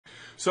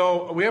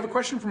So we have a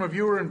question from a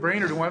viewer in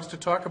Brainerd who wants to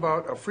talk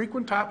about a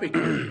frequent topic,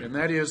 and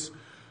that is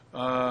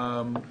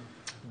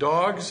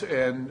dogs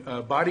and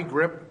body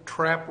grip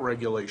trap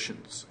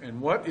regulations.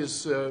 And what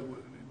is,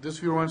 this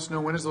viewer wants to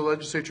know, when is the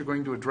legislature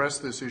going to address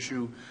this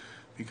issue?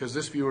 Because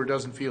this viewer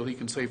doesn't feel he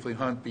can safely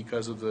hunt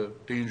because of the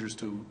dangers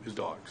to his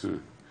dogs.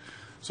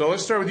 So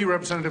let's start with you,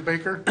 Representative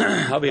Baker.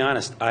 I'll be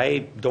honest,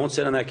 I don't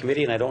sit on that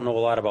committee and I don't know a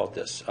lot about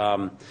this.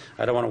 I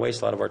don't want to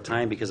waste a lot of our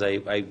time because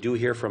I do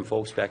hear from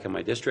folks back in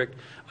my district.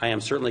 I am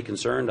certainly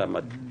concerned. I'm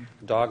a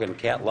dog and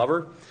cat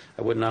lover.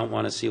 I would not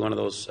want to see one of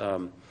those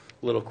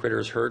little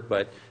critters hurt,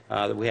 but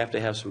we have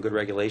to have some good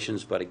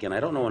regulations. But again,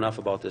 I don't know enough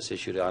about this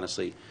issue to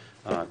honestly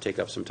take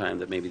up some time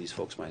that maybe these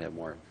folks might have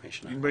more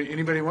information on.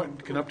 Anybody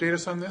can update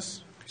us on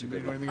this?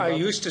 I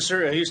used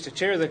to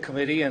chair the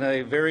committee, and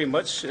I very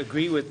much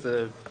agree with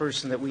the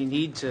person that we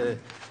need to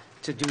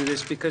do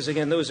this because,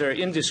 again, those are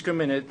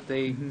indiscriminate.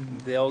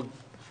 They'll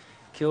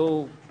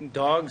kill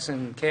dogs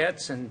and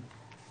cats, and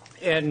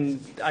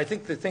I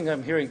think the thing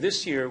I'm hearing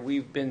this year,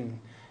 we've been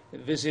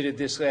visited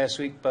this last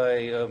week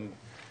by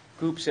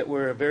groups that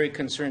were very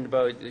concerned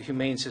about the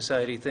Humane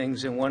Society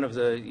things, and one of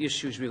the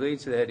issues related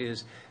to that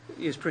is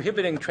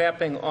prohibiting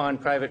trapping on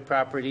private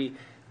property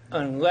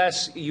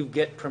unless you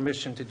get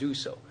permission to do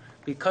so.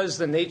 Because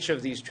the nature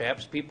of these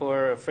traps, people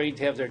are afraid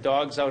to have their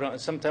dogs out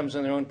sometimes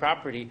on their own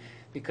property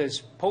because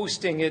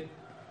posting it,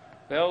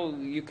 well,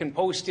 you can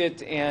post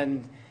it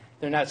and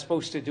they're not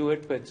supposed to do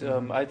it, but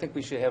I think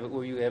we should have it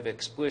where you have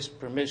explicit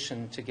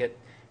permission to get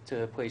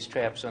to place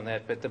traps on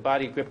that. But the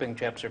body gripping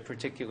traps are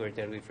particularly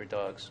deadly for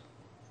dogs.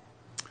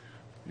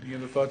 Any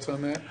other thoughts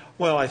on that?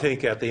 Well, I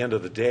think at the end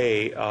of the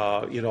day,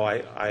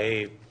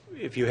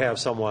 if you have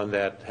someone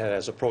that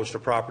has approached a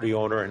property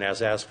owner and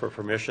has asked for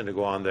permission to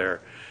go on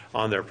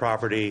their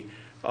property,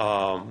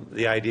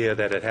 the idea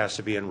that it has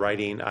to be in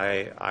writing,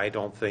 I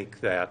don't think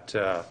that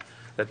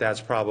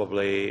that's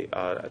probably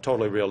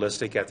totally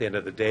realistic. At the end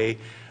of the day,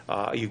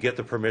 you get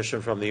the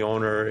permission from the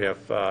owner.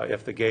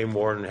 If the game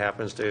warden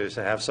happens to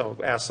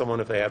ask someone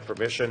if they have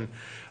permission,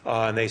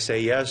 and they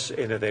say yes,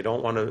 and if they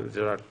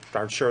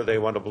aren't sure they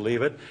want to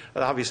believe it,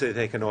 obviously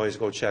they can always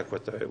go check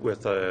with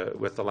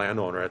the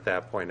landowner at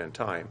that point in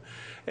time,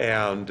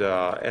 and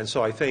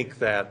so I think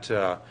that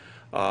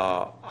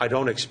I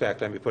don't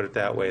expect, let me put it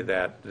that way,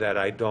 that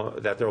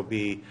there will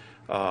be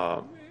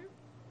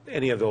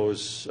any of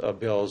those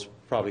bills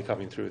probably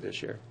coming through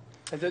this year.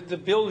 The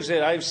bills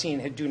that I've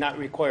seen do not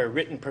require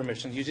written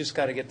permission. You just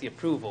got to get the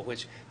approval,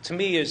 which to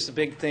me is the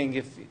big thing.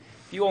 If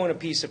you own a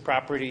piece of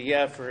property,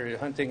 yeah, for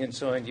hunting and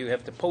so on, you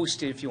have to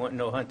post it if you want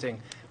no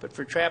hunting. But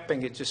for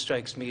trapping, it just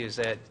strikes me as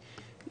that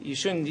you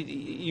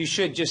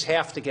should just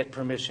have to get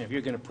permission if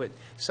you're going to put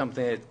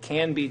something that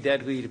can be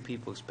deadly to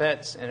people's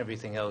pets and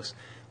everything else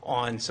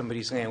on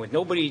somebody's land with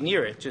nobody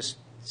near it, just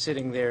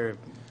sitting there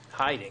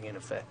hiding, in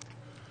effect.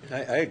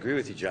 I agree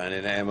with you, John,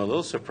 and I'm a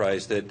little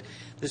surprised that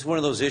this is one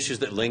of those issues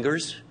that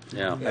lingers.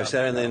 Yeah. I've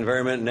sat on the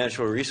Environment and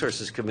Natural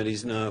Resources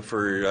Committees now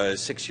for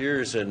 6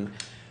 years, and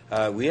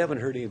we haven't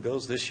heard any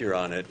bills this year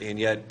on it, and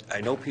yet I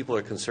know people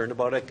are concerned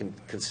about it. I can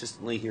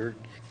consistently hear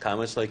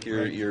comments like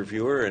your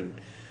viewer, and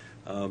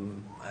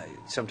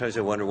sometimes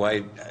I wonder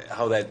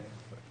how that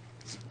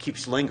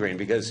keeps lingering,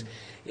 because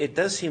it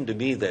does seem to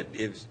me that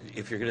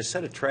if you're going to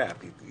set a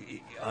trap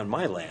on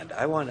my land,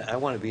 I want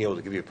to be able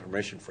to give you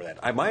permission for that.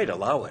 I might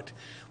allow it,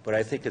 but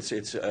I think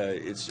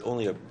it's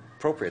only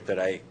appropriate that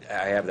I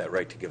have that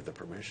right to give the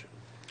permission.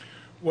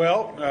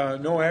 Well,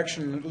 no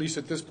action, at least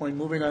at this point,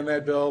 moving on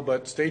that bill,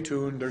 but stay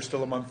tuned. There's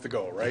still a month to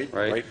go, right?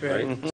 Right.